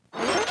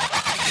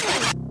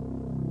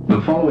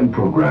The following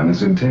program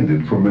is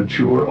intended for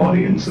mature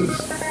audiences.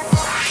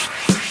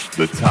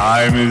 The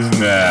time is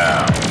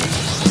now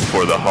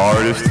for the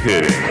hardest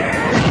hitting,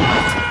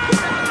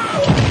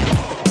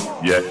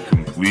 yet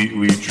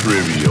completely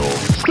trivial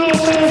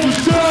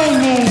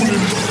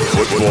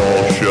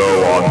football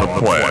show on the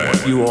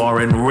planet. You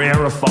are in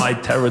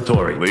rarefied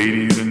territory.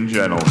 Ladies and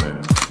gentlemen,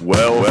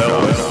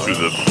 welcome to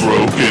the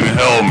Broken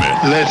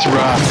Helmet. Let's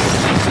rock.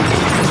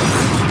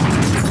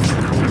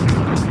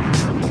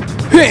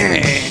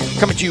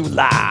 Coming to you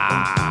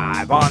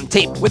live on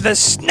tape with a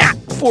snap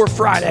for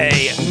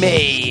Friday,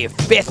 May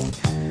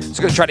 5th. I was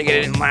going to try to get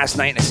it in last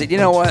night, and I said, you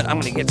know what? I'm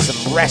going to get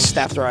some rest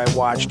after I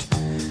watched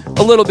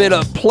a little bit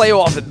of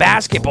playoff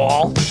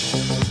basketball,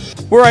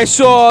 where I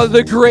saw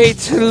the great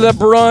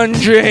LeBron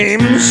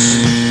James,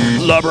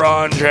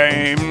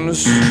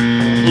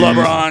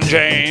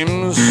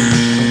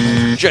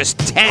 just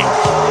tank.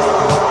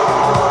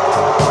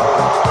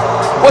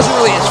 Wasn't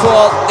really his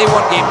fault. They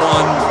won game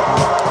one.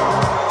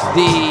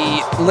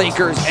 The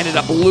Lakers ended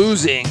up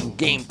losing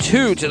game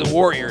 2 to the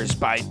Warriors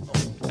by,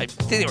 I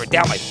think they were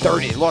down by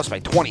 30. They lost by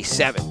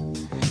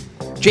 27.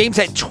 James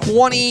had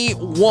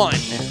 21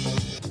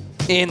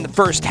 in the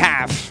first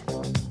half,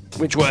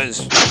 which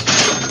was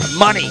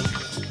money.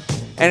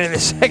 And in the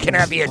second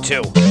half, he had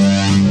 2.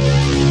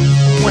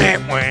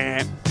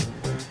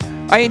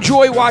 I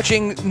enjoy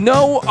watching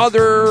no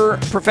other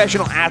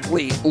professional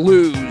athlete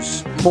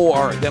lose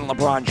more than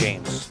LeBron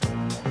James.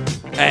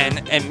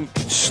 And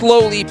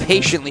slowly,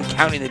 patiently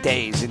counting the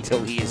days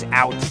until he is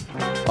out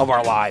of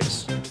our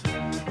lives,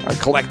 our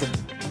collective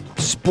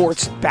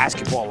sports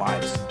basketball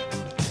lives.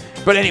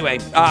 But anyway,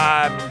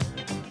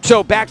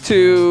 so back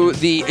to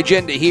the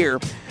agenda here.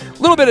 A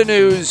little bit of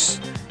news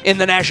in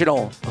the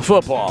National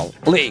Football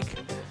League.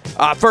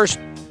 First,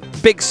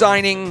 big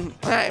signing.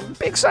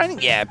 Signing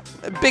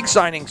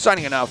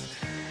enough.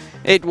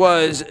 It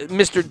was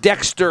Mr.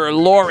 Dexter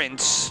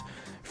Lawrence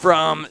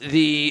from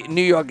the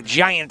New York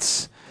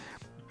Giants.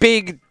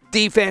 Big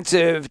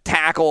defensive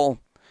tackle.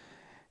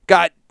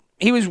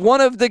 He was one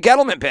of the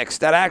Gettleman picks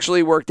that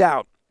actually worked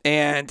out.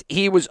 And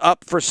he was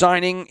up for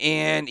signing,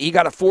 and he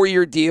got a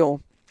 4-year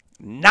deal.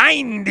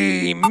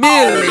 $90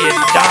 million.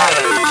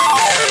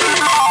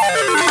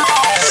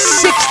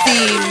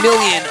 $60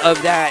 million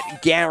of that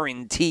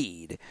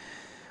guaranteed.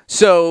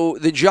 So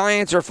the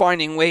Giants are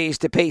finding ways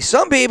to pay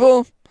some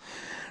people.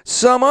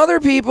 Some other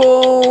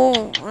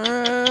people,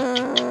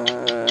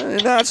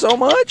 not so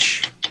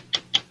much.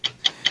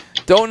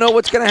 Don't know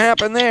what's going to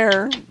happen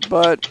there,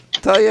 but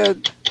tell you,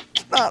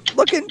 it's not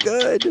looking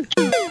good.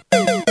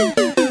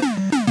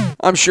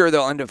 I'm sure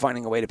they'll end up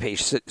finding a way to pay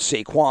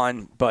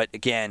Saquon, but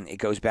again, it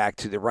goes back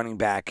to the running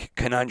back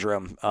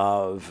conundrum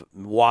of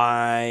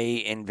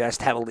why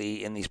invest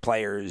heavily in these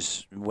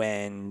players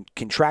when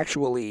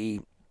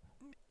contractually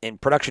and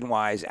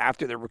production-wise,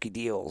 after their rookie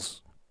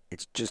deals,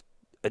 it's just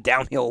a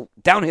downhill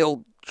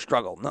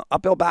struggle, no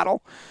uphill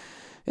battle.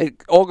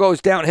 It all goes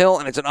downhill,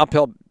 and it's an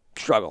uphill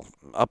struggle.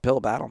 Uphill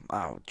battle?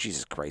 Oh,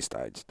 Jesus Christ.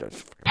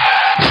 Enough.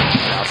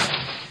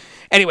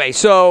 Anyway,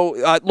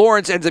 so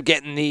Lawrence ends up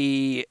getting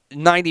the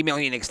 $90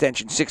 million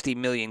extension, $60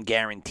 million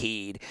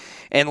guaranteed.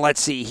 And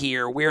let's see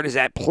here. Where does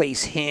that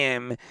place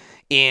him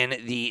in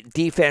the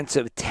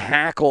defensive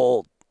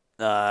tackle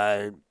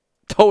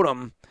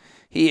totem?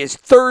 He is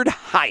third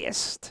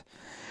highest.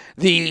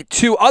 The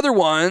two other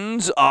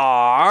ones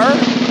are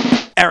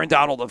Aaron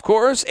Donald, of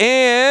course,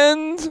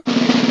 and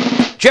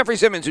Jeffrey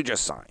Simmons, who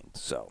just signed.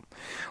 So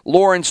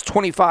Lawrence,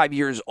 25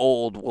 years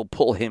old, will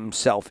pull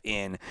himself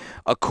in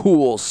a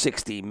cool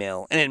 $60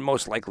 million. And in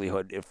most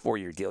likelihood, a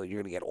 4-year deal,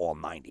 you're going to get all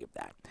 90 of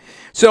that.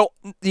 So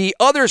the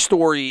other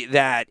story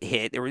that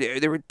hit, there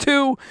were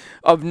two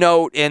of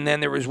note, and then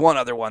there was one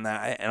other one,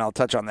 and I'll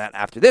touch on that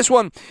after this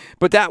one.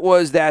 But that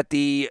was that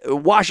the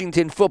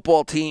Washington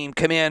football team,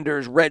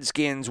 Commanders,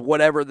 Redskins,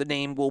 whatever the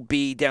name will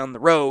be down the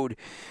road,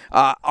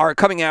 are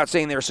coming out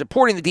saying they're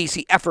supporting the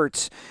D.C.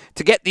 efforts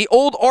to get the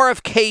old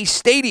RFK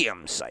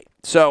Stadium site.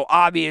 So,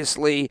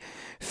 obviously,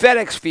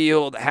 FedEx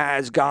Field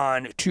has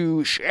gone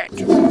to shit.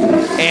 And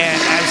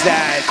as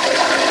that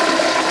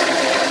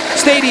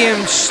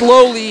stadium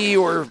slowly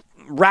or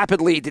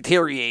rapidly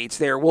deteriorates,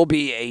 there will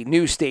be a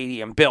new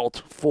stadium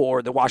built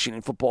for the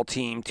Washington football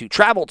team to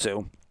travel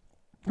to.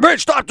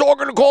 Rich, stop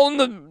talking and call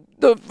them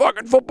the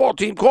fucking football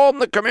team. Call them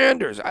the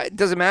Commanders. It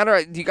doesn't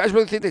matter. Do you guys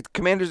really think the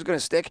Commanders are going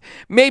to stick?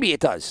 Maybe it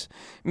does.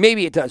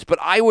 But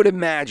I would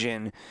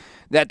imagine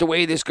that the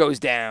way this goes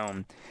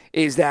down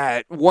is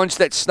that once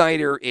that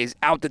Snyder is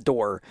out the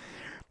door,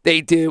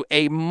 they do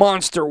a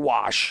monster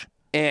wash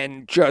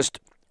and just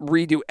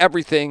redo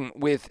everything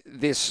with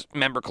this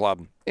member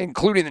club,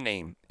 including the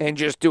name, and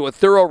just do a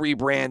thorough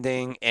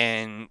rebranding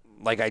and,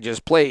 like I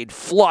just played,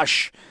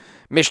 flush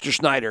Mr.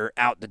 Snyder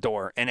out the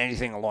door and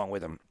anything along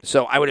with him.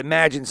 So I would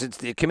imagine, since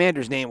the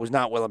Commander's name was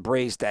not well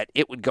embraced, that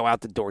it would go out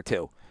the door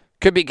too.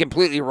 Could be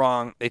completely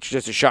wrong. It's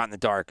just a shot in the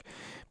dark.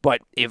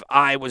 But if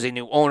I was a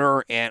new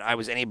owner and I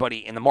was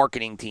anybody in the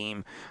marketing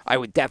team, I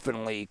would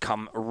definitely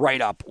come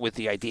right up with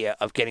the idea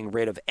of getting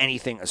rid of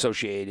anything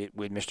associated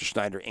with Mr.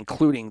 Snyder,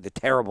 including the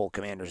terrible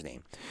commander's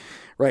name,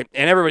 right?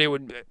 And everybody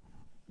would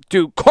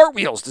do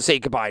cartwheels to say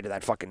goodbye to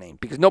that fucking name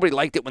because nobody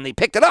liked it when they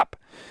picked it up.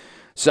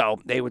 So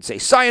they would say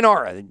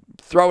sayonara, they'd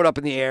throw it up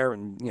in the air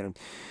and,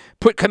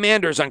 put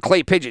commanders on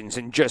clay pigeons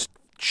and just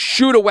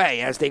shoot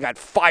away as they got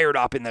fired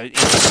up in the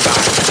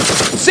sky.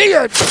 See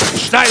ya,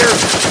 Schneider.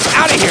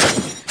 Out of here.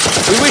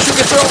 We wish we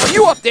could throw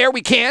you up there.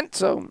 We can't,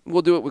 so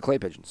we'll do it with clay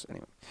pigeons.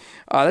 Anyway,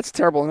 that's a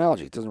terrible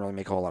analogy. It doesn't really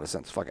make a whole lot of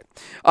sense. Fuck it.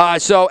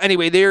 So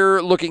anyway,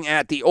 they're looking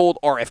at the old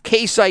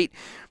RFK site.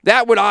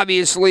 That would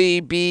obviously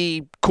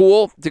be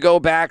cool to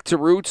go back to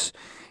roots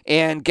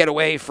and get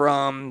away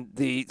from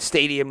the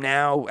stadium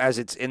now as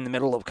it's in the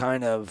middle of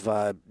kind of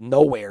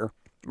nowhere,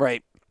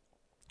 right?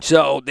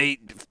 So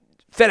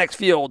FedEx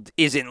Field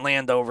is in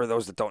Landover.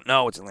 Those that don't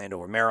know, it's in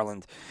Landover,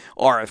 Maryland.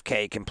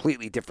 RFK,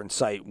 completely different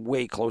site,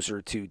 way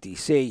closer to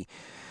D.C.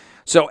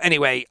 So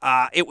anyway,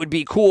 it would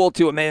be cool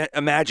to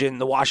imagine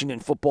the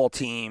Washington football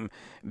team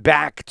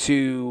back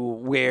to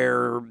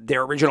where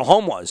their original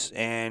home was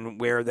and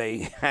where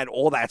they had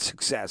all that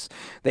success.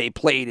 They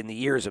played in the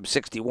years of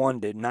 61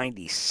 to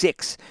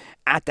 96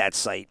 at that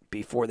site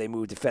before they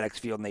moved to FedEx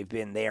Field, and they've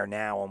been there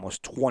now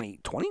almost 30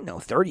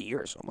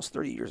 years, almost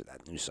 30 years at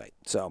that new site.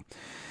 So,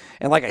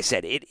 and like I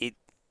said, it's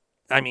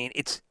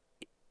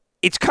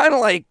kind of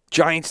like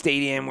Giant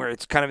Stadium where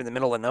it's kind of in the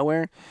middle of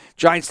nowhere.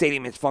 Giant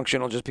Stadium is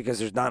functional just because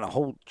there's not a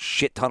whole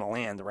shit ton of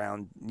land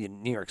around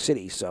New York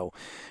City. So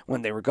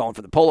when they were going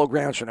for the Polo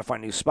Grounds, trying to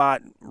find a new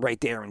spot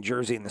right there in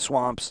Jersey in the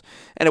swamps,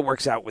 and it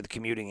works out with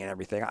commuting and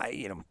everything.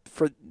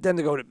 For them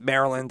to go to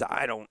Maryland,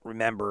 I don't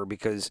remember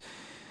because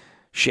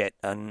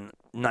in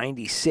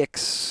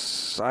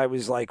 96, I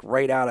was like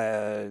right out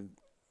of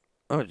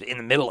in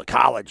the middle of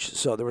college.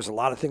 So there was a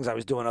lot of things I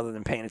was doing other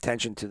than paying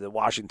attention to the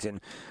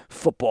Washington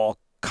football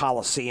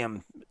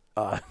Coliseum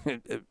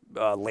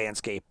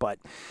landscape. But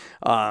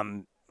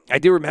I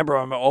do remember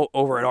I'm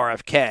over at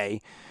RFK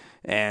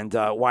and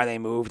why they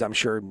moved. I'm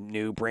sure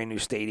brand new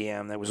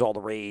stadium. That was all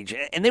the rage.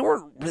 And they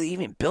weren't really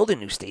even building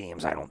new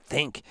stadiums, I don't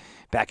think,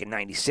 back in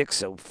 96.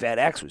 So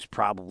FedEx was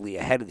probably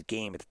ahead of the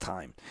game at the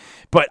time.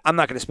 But I'm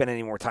not going to spend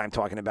any more time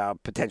talking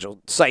about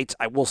potential sites.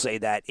 I will say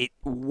that it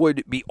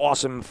would be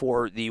awesome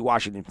for the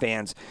Washington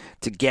fans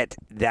to get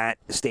that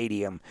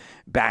stadium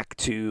back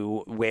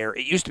to where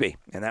it used to be,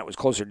 and that was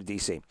closer to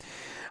D.C.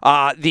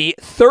 The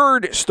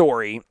third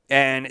story,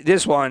 and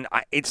this one,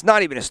 it's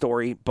not even a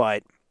story,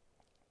 but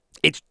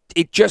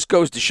it just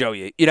goes to show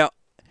you,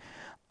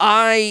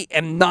 I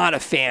am not a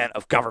fan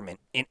of government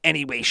in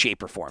any way,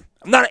 shape, or form.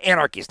 I'm not an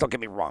anarchist, don't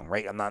get me wrong,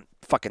 right? I'm not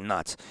fucking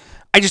nuts.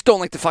 I just don't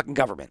like the fucking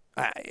government.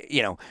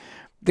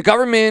 The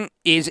government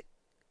is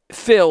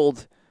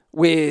filled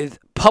with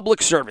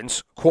public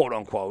servants, quote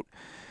unquote,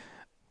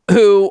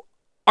 who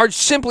are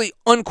simply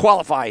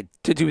unqualified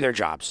to do their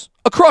jobs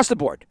across the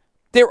board.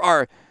 There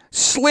are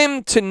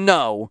slim to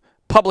no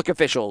public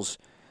officials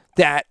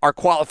that are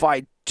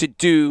qualified to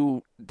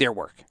do their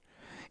work.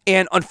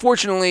 And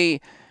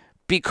unfortunately,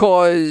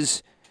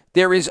 because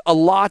there is a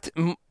lot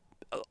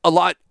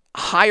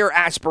higher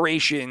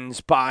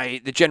aspirations by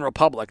the general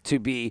public to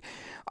be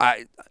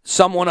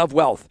someone of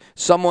wealth,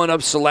 someone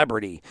of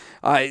celebrity,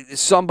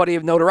 somebody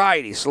of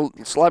notoriety.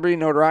 Celebrity,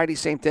 notoriety,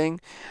 same thing.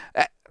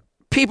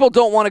 People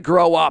don't want to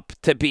grow up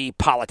to be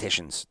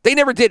politicians. They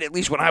never did, at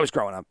least when I was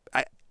growing up.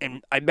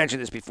 And I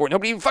mentioned this before.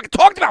 Nobody even fucking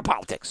talked about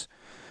politics,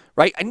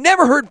 right? I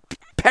never heard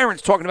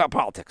parents talking about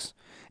politics.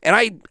 And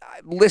I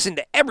listened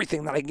to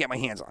everything that I can get my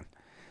hands on.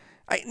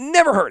 I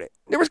never heard it.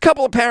 There was a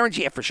couple of parents,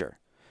 yeah, for sure.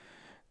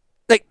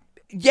 Like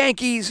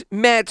Yankees,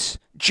 Mets,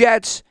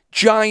 Jets,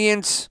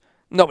 Giants.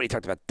 Nobody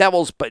talked about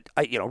Devils, but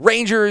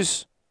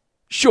Rangers,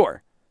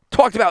 sure.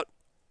 Talked about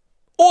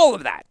all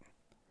of that.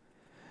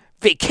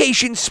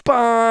 Vacation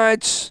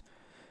spots.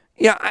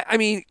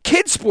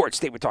 Kids sports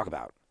they would talk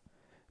about.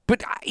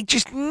 But I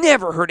just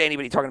never heard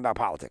anybody talking about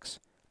politics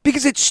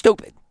because it's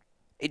stupid.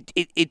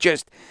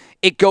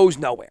 It goes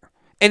nowhere.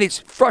 And it's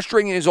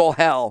frustrating as all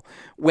hell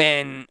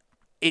when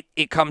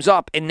it comes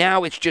up, and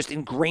now it's just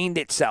ingrained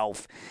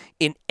itself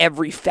in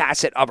every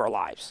facet of our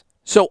lives.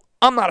 So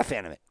I'm not a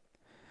fan of it.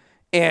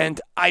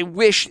 And I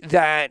wish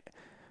that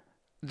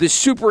the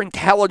super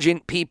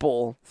intelligent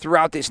people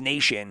throughout this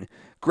nation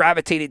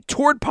gravitated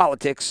toward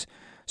politics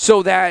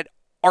so that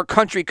our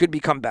country could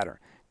become better.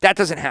 That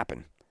doesn't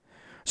happen.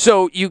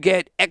 So you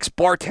get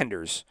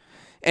ex-bartenders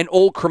and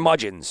old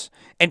curmudgeons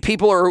and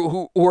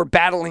people who are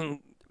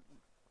battling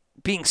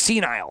being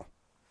senile.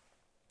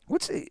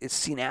 It's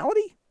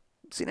senility?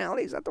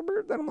 Senility, is that the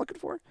word that I'm looking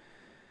for?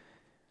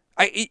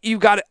 You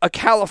got a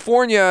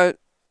California,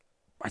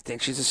 I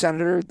think she's a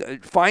senator,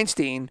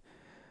 Feinstein,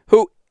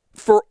 who,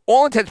 for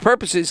all intents and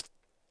purposes,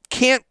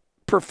 can't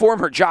perform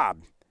her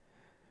job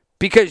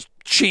because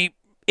she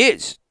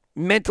is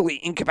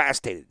mentally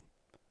incapacitated.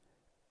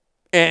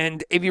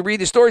 And if you read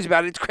the stories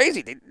about it, it's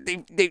crazy.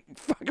 They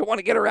fucking want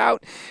to get her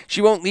out.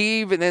 She won't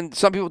leave, and then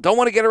some people don't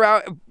want to get her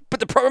out. But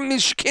the problem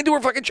is she can't do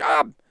her fucking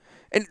job.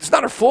 And it's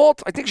not her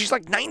fault. I think she's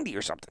like 90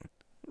 or something,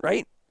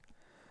 right?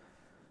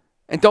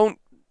 And don't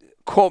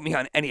quote me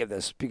on any of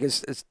this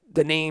because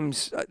the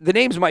names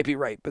might be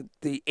right, but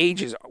the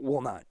ages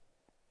will not.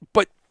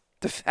 But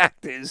the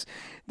fact is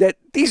that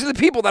these are the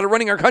people that are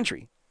running our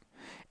country.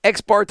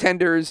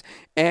 Ex-bartenders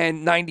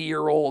and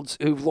 90-year-olds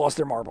who've lost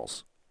their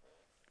marbles.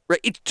 Right?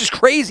 It's just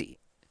crazy.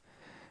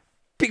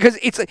 Because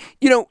it's like,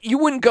 you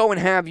wouldn't go and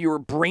have your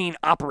brain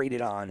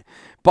operated on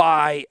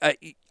by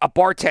a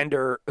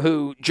bartender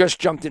who just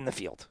jumped in the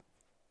field.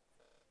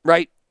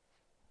 Right?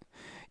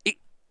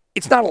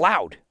 It's not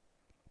allowed.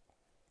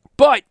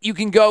 But you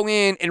can go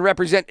in and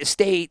represent a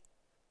state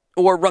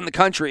or run the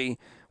country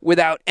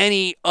without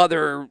any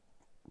other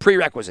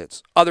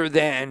prerequisites other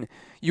than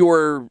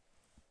your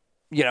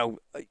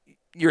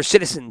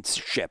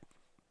citizenship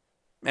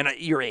and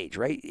your age,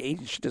 right?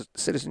 Age,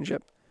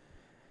 citizenship.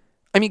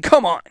 I mean,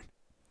 come on.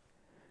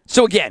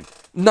 So again,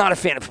 not a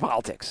fan of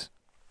politics.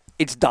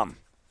 It's dumb.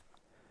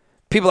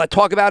 People that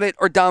talk about it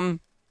are dumb.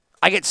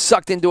 I get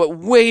sucked into it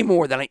way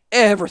more than I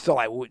ever thought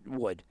I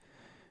would.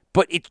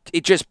 But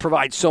it just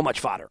provides so much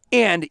fodder.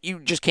 And you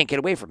just can't get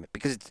away from it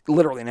because it's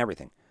literally in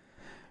everything.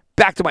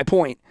 Back to my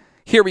point.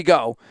 Here we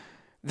go.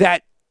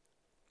 That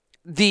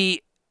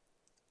the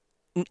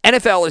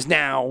NFL is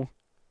now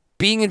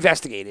being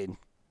investigated.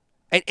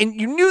 And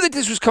you knew that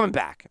this was coming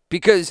back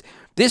because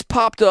this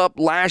popped up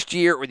last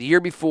year or the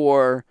year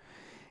before.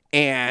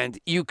 And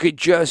you could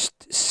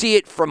just see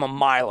it from a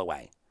mile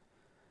away.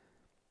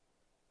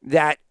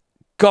 That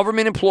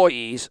government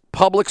employees,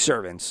 public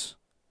servants,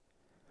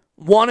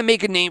 want to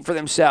make a name for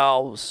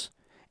themselves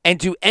and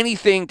do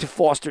anything to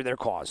foster their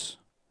cause.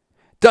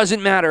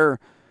 Doesn't matter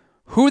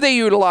who they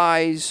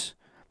utilize,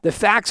 the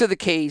facts of the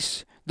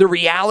case, the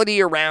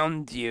reality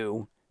around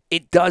you.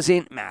 It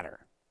doesn't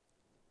matter.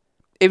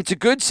 If it's a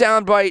good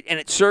soundbite and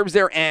it serves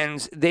their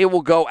ends, they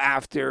will go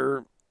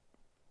after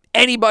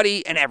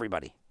anybody and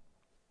everybody.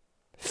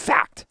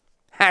 Fact.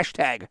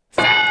 Hashtag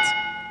fact.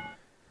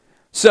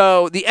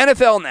 So the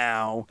NFL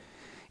now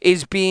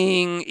is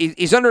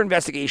under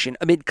investigation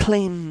amid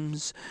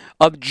claims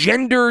of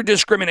gender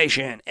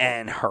discrimination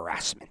and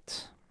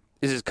harassment.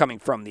 This is coming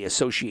from the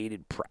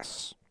Associated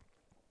Press.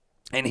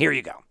 And here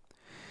you go.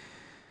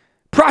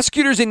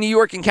 Prosecutors in New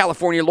York and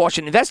California launched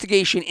an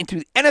investigation into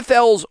the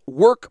NFL's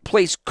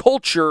workplace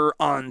culture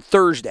on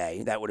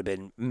Thursday. That would have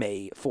been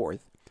May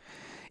 4th.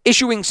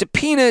 Issuing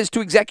subpoenas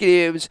to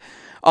executives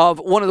of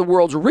one of the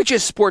world's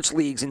richest sports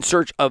leagues in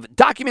search of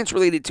documents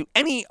related to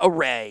an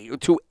array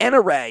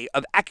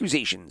of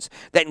accusations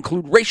that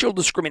include racial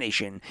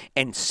discrimination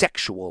and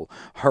sexual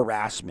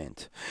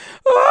harassment.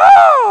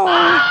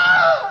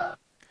 Oh!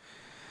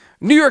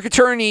 New York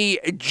Attorney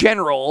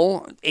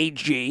General,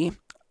 AG,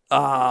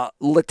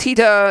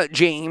 Letitia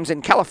James,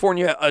 and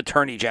California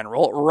Attorney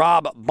General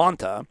Rob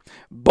Bonta,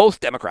 both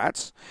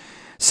Democrats,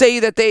 say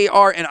that they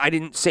are, and I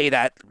didn't say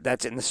that,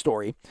 that's in the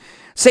story,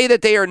 say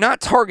that they are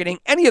not targeting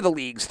any of the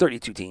league's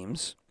 32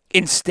 teams.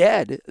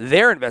 Instead,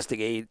 their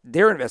investigation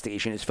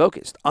is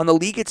focused on the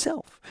league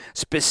itself,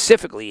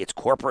 specifically its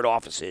corporate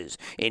offices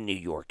in New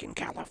York and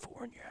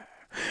California.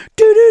 I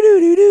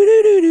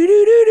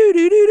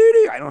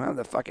don't have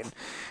the fucking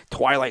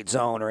Twilight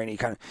Zone or any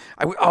kind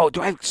of...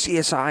 do I have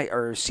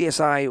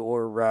CSI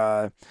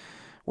or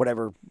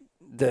whatever,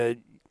 the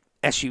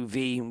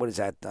SUV, what is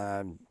that,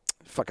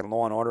 fucking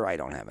Law and Order? I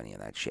don't have any of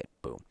that shit.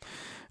 Boom.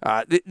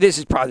 This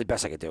is probably the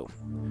best I could do.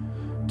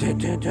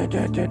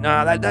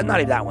 No, not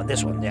even that one.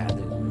 This one, yeah.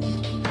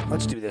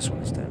 Let's do this one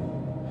instead.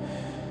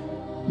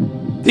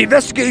 The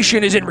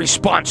investigation is in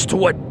response to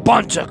what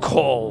Bonta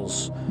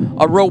calls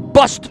a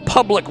robust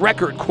public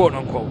record, quote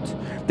unquote,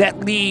 that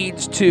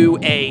leads to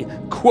a,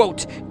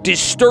 quote,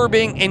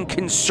 disturbing and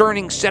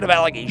concerning set of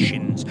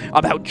allegations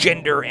about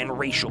gender and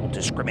racial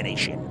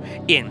discrimination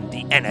in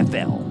the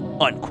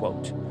NFL,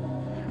 unquote.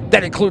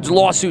 That includes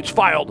lawsuits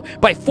filed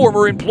by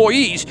former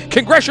employees,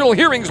 congressional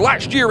hearings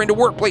last year into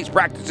workplace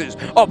practices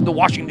of the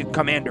Washington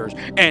Commanders,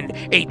 and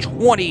a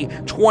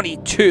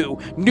 2022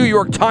 New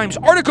York Times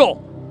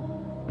article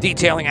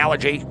detailing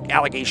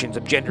allegations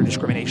of gender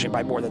discrimination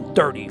by more than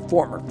 30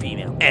 former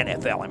female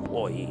NFL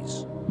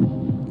employees.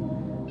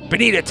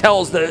 Bonita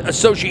tells the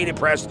Associated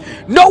Press,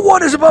 "No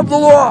one is above the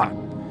law.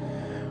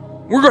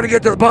 We're going to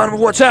get to the bottom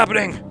of what's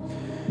happening.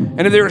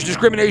 And if there is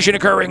discrimination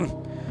occurring,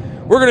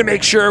 we're going to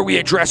make sure we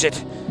address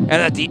it and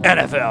that the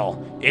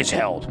NFL is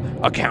held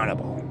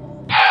accountable."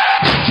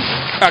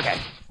 Okay,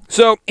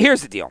 so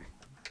here's the deal.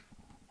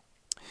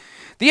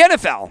 The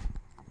NFL,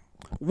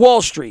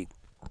 Wall Street,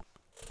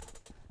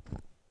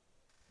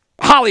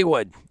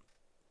 Hollywood,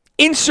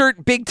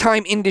 insert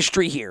big-time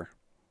industry here.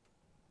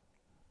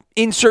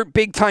 Insert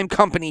big-time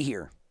company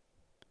here.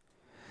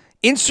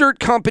 Insert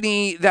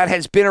company that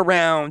has been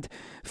around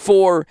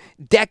for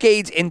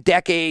decades and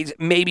decades,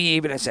 maybe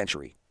even a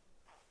century.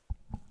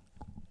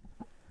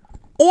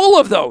 All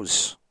of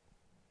those,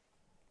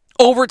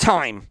 over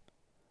time,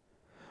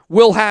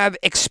 will have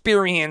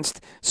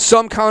experienced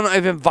some kind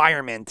of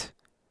environment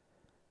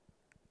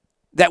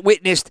that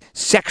witnessed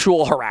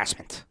sexual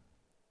harassment.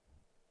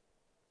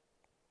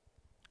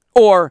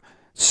 Or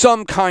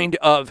some kind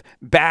of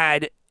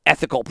bad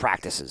ethical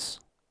practices.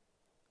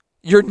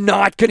 You're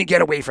not going to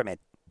get away from it.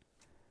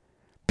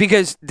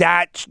 Because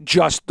that's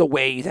just the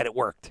way that it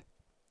worked.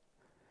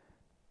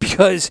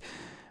 Because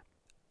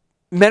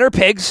men are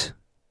pigs.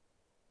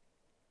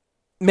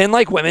 Men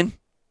like women.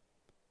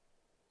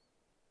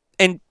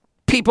 And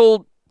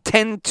people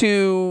tend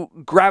to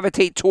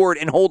gravitate toward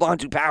and hold on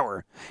to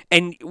power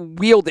and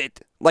wield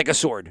it like a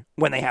sword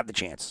when they have the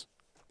chance.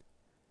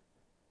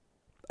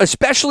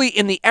 Especially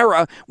in the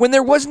era when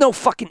there was no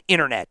fucking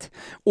internet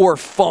or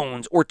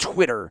phones or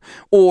Twitter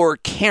or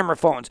camera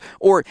phones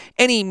or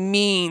any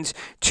means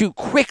to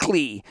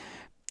quickly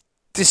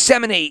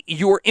disseminate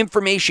your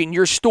information,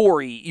 your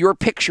story, your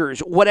pictures,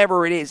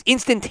 whatever it is,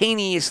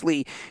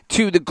 instantaneously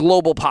to the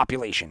global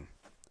population.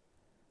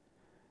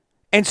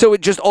 And so it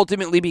just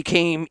ultimately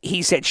became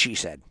he said, she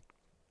said.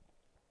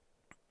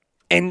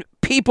 And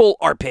people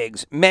are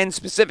pigs, men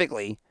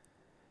specifically.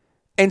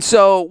 And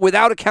so,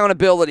 without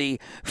accountability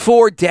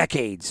for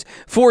decades,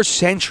 for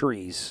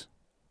centuries,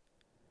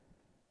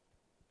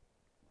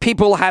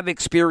 people have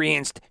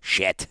experienced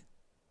shit.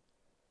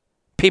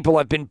 People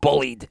have been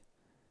bullied.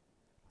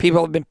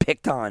 People have been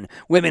picked on.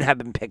 Women have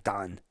been picked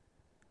on.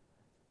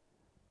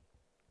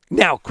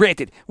 Now,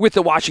 granted, with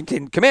the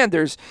Washington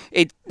Commanders,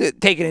 it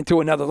taken it to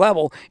another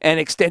level and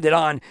extended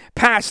on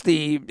past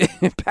the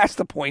past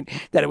the point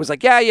that it was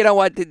like, yeah, you know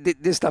what,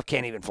 this stuff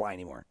can't even fly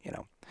anymore, you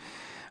know.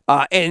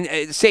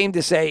 And same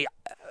to say,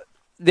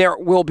 there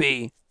will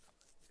be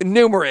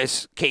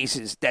numerous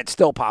cases that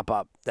still pop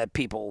up that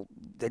people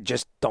that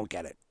just don't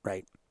get it,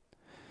 right?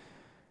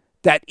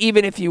 That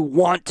even if you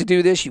want to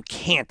do this, you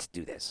can't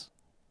do this.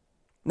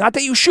 Not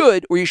that you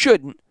should or you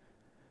shouldn't,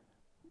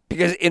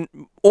 because in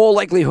all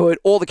likelihood,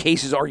 all the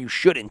cases are you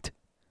shouldn't.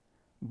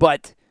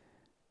 But,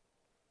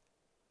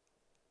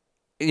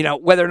 you know,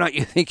 whether or not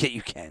you think that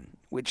you can,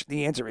 which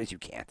the answer is you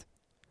can't.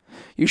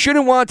 You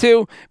shouldn't want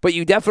to, but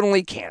you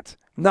definitely can't.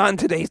 Not in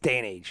today's day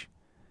and age.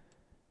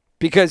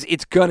 Because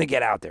it's going to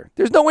get out there.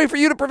 There's no way for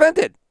you to prevent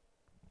it.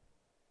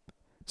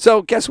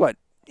 So guess what?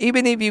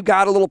 Even if you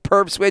got a little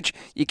perp switch,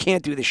 you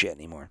can't do the shit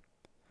anymore.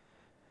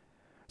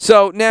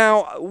 So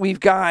now we've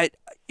got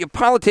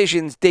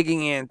politicians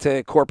digging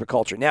into corporate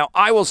culture. Now,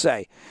 I will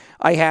say,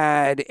 I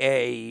had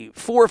a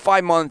 4 or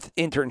 5 month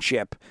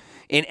internship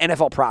in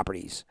NFL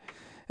properties.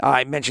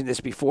 I mentioned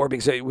this before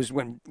because it was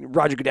when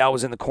Roger Goodell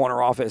was in the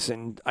corner office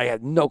and I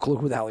had no clue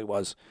who the hell he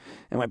was.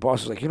 And my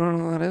boss was like, you don't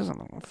know who that is? I'm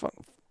like,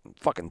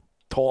 fucking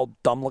tall,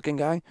 dumb-looking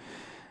guy.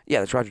 Yeah,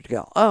 that's Roger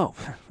Goodell. Oh,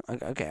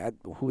 okay.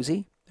 Who is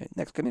he?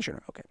 Next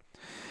commissioner. Okay.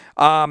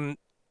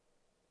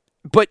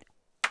 But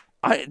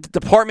the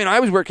department I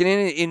was working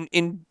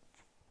in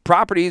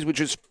properties, which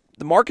is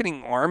the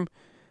marketing arm,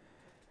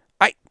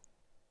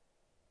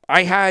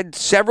 I had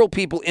several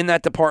people in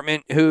that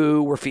department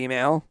who were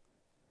female.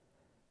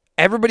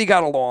 Everybody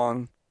got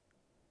along.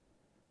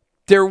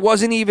 There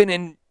wasn't even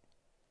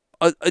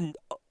an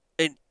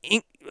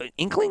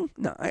inkling?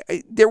 No,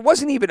 there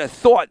wasn't even a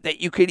thought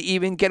that you could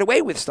even get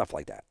away with stuff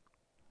like that.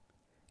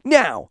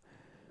 Now,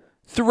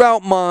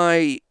 throughout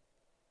my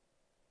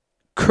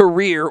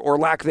career or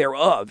lack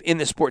thereof in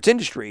the sports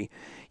industry,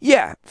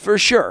 yeah, for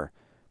sure,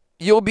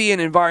 you'll be in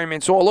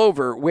environments all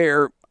over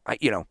where,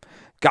 you know,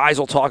 guys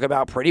will talk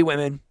about pretty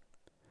women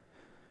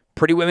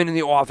in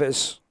the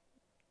office,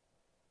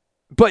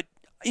 but,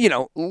 you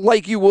know,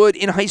 like you would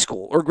in high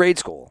school or grade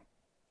school,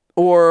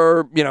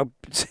 or, you know,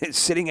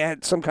 sitting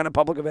at some kind of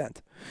public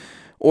event,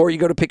 or you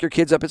go to pick your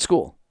kids up at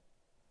school.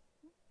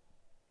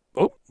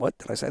 Oh, what?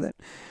 Did I say that?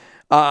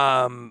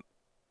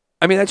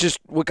 I mean, that's just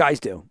what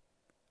guys do.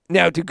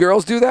 Now, do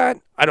girls do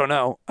that? I don't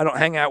know. I don't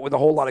hang out with a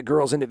whole lot of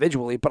girls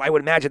individually, but I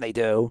would imagine they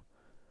do.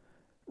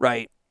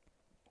 Right?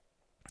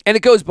 And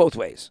it goes both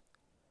ways.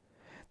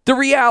 The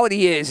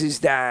reality is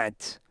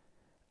that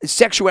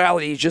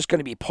sexuality is just going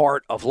to be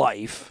part of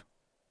life.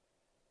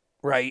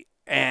 Right?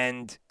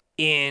 And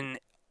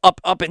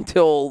up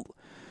until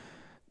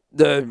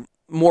the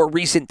more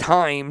recent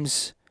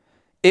times,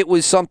 it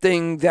was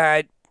something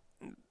that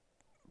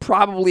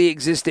probably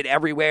existed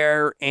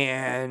everywhere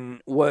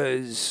and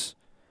was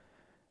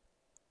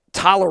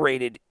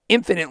tolerated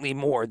infinitely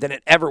more than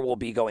it ever will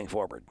be going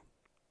forward.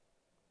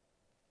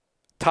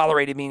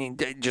 Tolerated meaning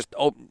just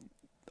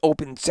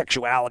open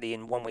sexuality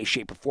in one way,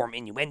 shape, or form,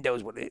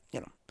 innuendos,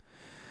 you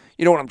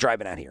know what I'm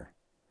driving at here.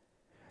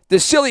 The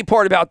silly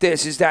part about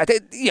this is that,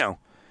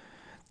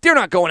 they're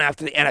not going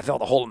after the NFL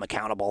to hold them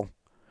accountable.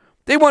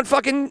 They want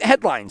fucking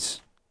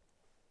headlines.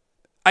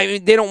 I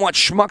mean, they don't want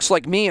schmucks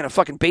like me in a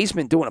fucking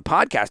basement doing a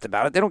podcast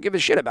about it. They don't give a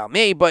shit about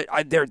me, but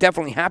they're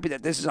definitely happy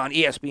that this is on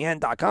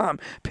ESPN.com,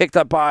 picked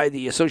up by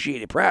the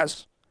Associated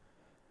Press.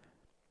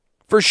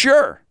 For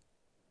sure.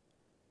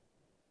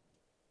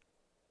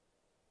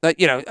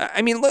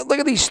 I mean, look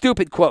at these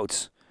stupid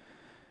quotes.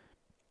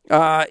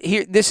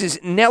 Here, this is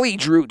Nellie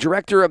Drew,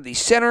 director of the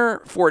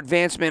Center for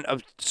Advancement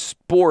of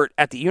Sport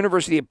at the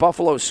University of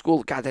Buffalo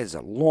School. God, that is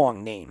a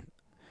long name.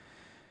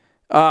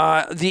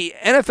 The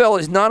NFL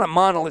is not a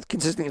monolith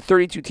consisting of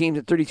 32 teams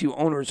and 32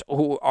 owners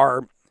who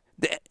are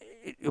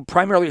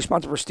primarily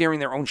responsible for steering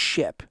their own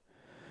ship.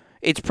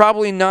 It's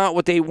probably not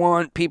what they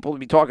want people to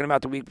be talking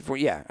about the week before.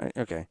 Yeah,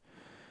 okay.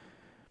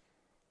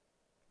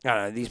 I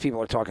don't know. These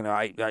people are talking.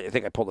 I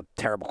think I pulled a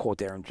terrible quote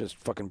there and just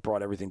fucking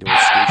brought everything to a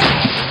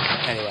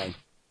screech. Anyway,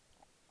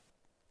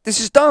 this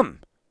is dumb.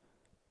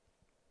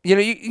 You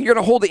know, you're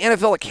going to hold the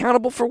NFL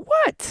accountable for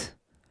what?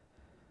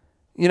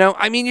 You know,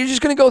 I mean, you're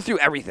just going to go through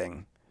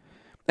everything.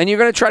 And you're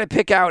going to try to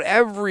pick out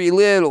every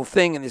little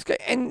thing in this guy.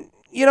 And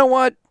you know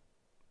what?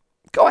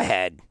 Go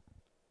ahead.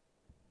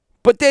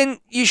 But then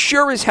you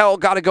sure as hell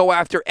got to go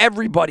after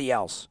everybody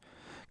else.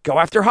 Go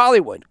after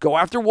Hollywood. Go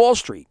after Wall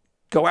Street.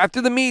 Go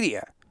after the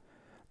media.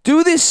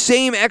 Do this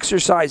same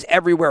exercise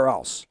everywhere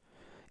else.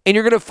 And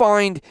you're going to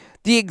find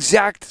the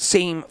exact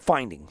same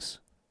findings.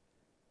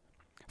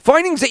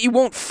 Findings that you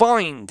won't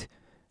find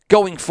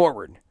going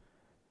forward.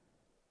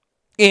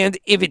 And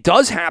if it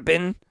does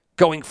happen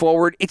going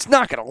forward, it's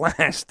not going to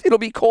last. It'll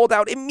be called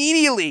out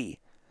immediately.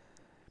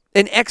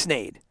 An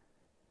ex-nade.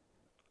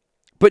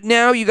 But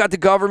now you got the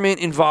government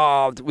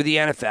involved with the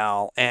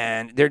NFL,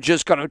 and they're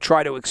just going to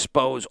try to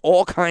expose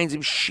all kinds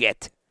of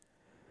shit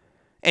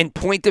and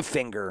point the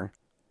finger.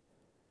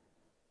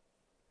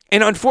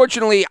 And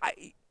unfortunately,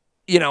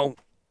 the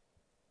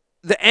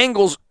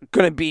angle's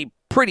going to be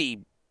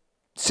pretty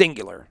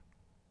singular.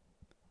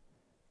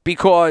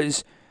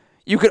 Because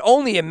you could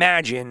only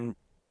imagine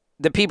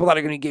the people that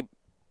are going to get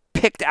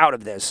picked out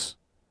of this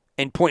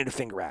and pointed a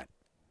finger at.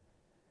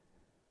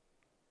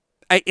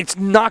 It's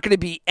not going to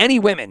be any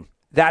women,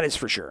 that is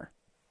for sure.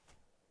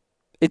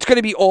 It's going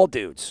to be all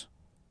dudes.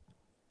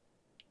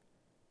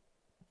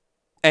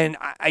 And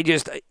I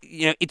just,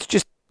 it's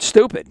just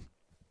stupid.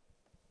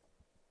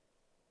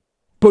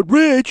 But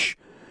Rich,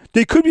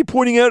 they could be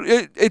pointing out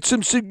at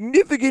some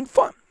significant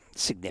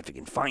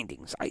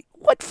findings.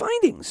 What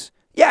findings?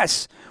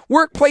 Yes,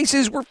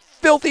 workplaces were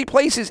filthy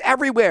places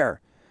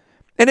everywhere.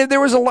 And if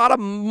there was a lot of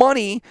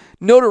money,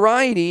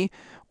 notoriety,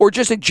 or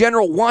just a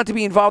general want to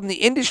be involved in the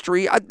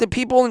industry, the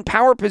people in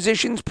power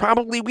positions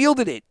probably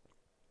wielded it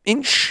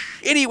in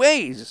shitty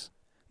ways.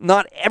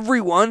 Not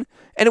everyone,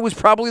 and it was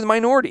probably the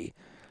minority.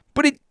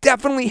 But it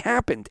definitely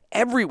happened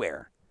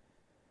everywhere.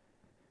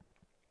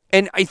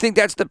 And I think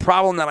that's the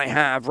problem that I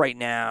have right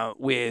now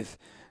with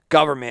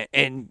government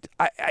and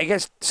I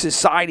guess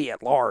society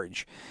at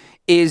large,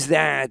 is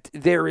that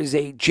there is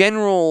a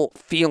general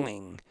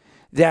feeling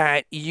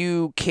that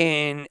you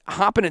can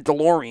hop in a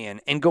DeLorean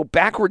and go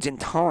backwards in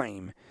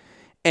time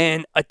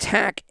and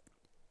attack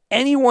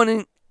anyone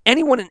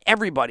and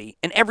everybody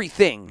and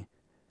everything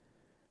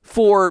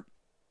for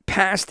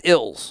past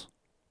ills.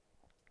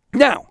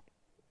 Now,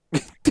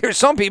 there's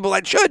some people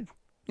that should.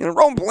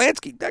 Roman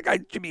Polanski, that guy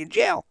should be in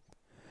jail.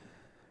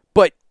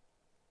 But,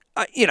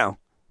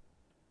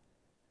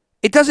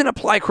 it doesn't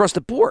apply across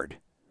the board.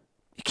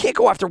 You can't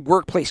go after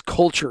workplace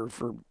culture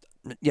for,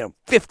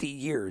 50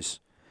 years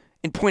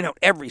and point out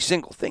every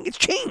single thing. It's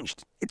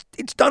changed.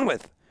 It's done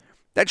with.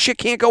 That shit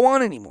can't go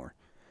on anymore.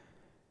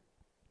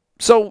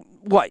 So,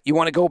 what? You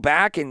want to go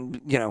back and,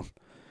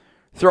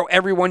 throw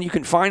everyone you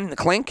can find in the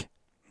clink?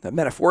 The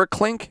metaphoric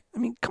clink? I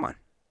mean, come on.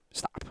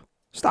 Stop.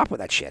 Stop with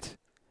that shit.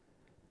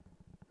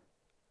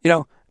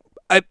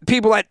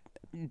 People that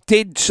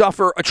did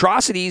suffer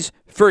atrocities,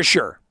 for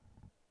sure.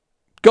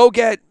 Go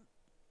get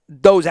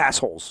those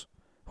assholes,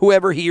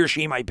 whoever he or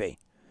she might be,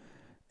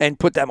 and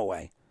put them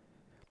away.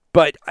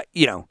 But,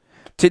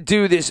 to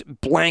do this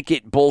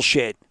blanket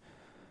bullshit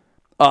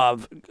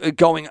of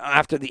going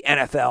after the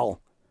NFL,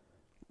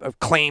 of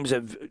claims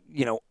of,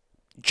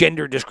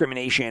 gender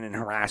discrimination and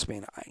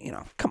harassment,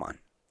 come on.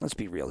 Let's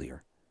be real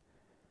here.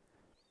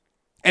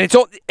 And it's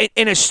all,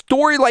 in a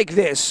story like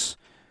this,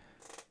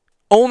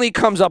 only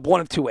comes up one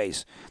of two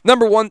ways.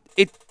 Number one,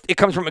 it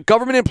comes from a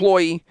government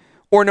employee,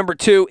 or number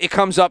two, it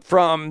comes up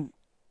from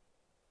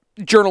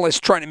journalists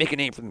trying to make a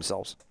name for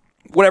themselves.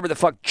 Whatever the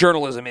fuck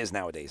journalism is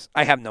nowadays.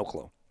 I have no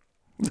clue.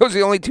 Those are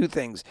the only two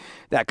things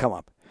that come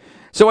up.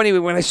 So anyway,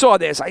 when I saw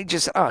this, I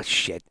just, oh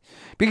shit.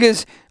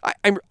 Because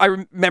I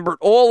remembered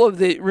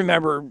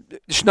remember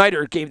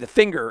Schneider gave the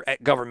finger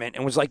at government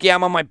and was like, yeah,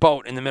 I'm on my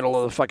boat in the middle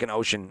of the fucking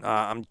ocean.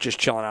 I'm just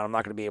chilling out. I'm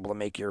not going to be able to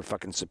make your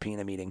fucking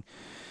subpoena meeting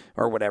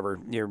or whatever.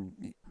 You're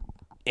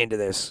into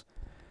this.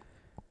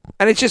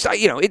 And it's just,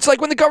 it's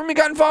like when the government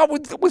got involved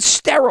with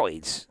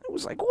steroids. It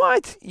was like,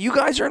 what? You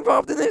guys are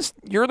involved in this?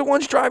 You're the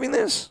ones driving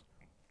this?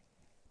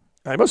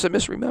 I must have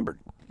misremembered.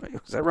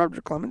 Was that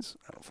Roger Clemens?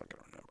 I don't fucking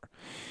remember.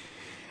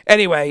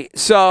 Anyway,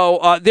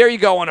 so there you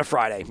go on a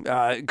Friday.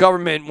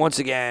 Government, once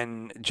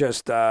again,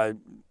 just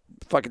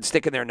fucking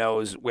sticking their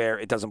nose where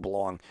it doesn't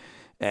belong.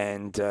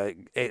 And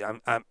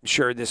I'm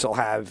sure this will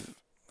have...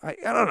 I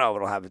don't know if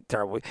it'll have a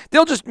terrible...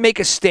 They'll just make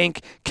a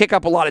stink, kick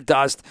up a lot of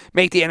dust,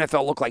 make the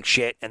NFL look like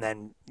shit, and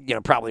then,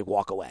 probably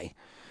walk away.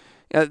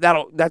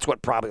 That's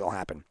what probably will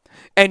happen.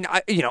 And,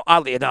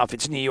 oddly enough,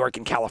 it's New York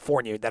and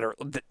California that are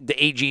the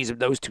AGs of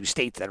those two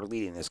states that are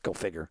leading this. Go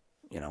figure,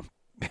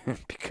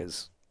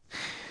 because,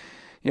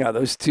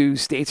 those two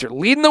states are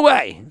leading the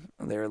way.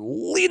 They're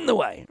leading the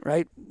way,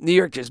 right? New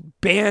York just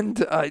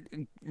banned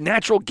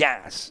natural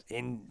gas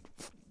in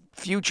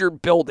future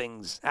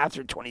buildings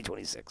after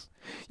 2026.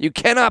 You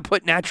cannot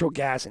put natural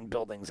gas in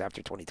buildings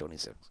after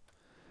 2026.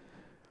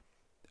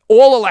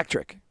 All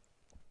electric.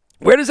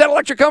 Where does that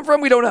electric come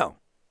from? We don't know.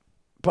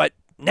 But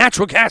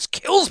natural gas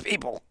kills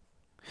people.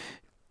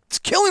 It's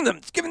killing them.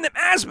 It's giving them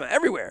asthma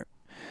everywhere.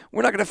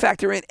 We're not going to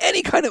factor in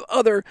any kind of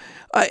other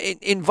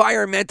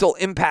environmental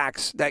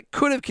impacts that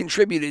could have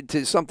contributed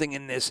to something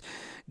in this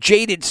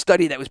jaded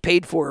study that was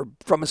paid for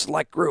from a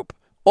select group.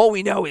 All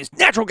we know is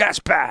natural gas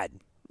bad,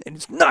 and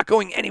it's not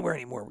going anywhere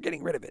anymore. We're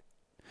getting rid of it.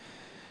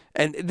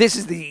 And this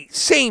is the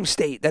same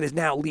state that is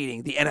now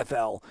leading the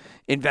NFL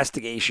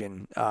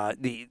investigation,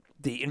 the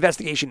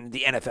investigation in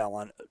the NFL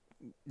on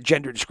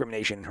gender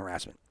discrimination and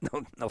harassment.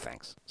 No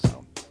thanks.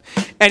 So,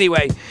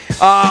 anyway,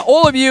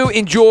 all of you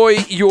enjoy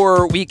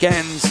your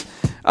weekends.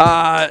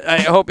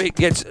 I hope it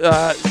gets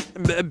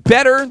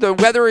better. The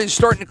weather is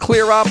starting to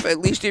clear up, at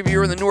least if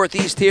you're in the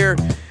Northeast here.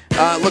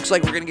 Looks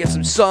like we're going to get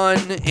some sun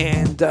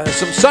and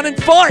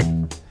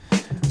fun.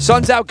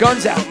 Sun's out,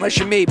 guns out, unless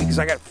you're me, because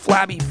I got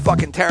flabby,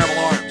 fucking terrible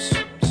arms.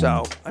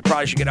 So I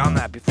probably should get on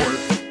that before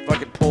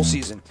fucking pool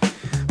season.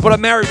 But I'm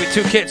married with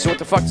 2 kids, so what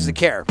the fuck does it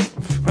care?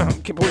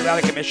 I'm completely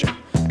out of commission.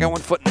 I got 1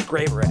 foot in the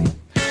grave already.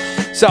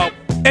 So,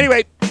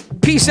 anyway,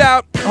 peace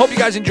out. Hope you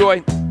guys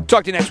enjoy.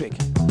 Talk to you next week.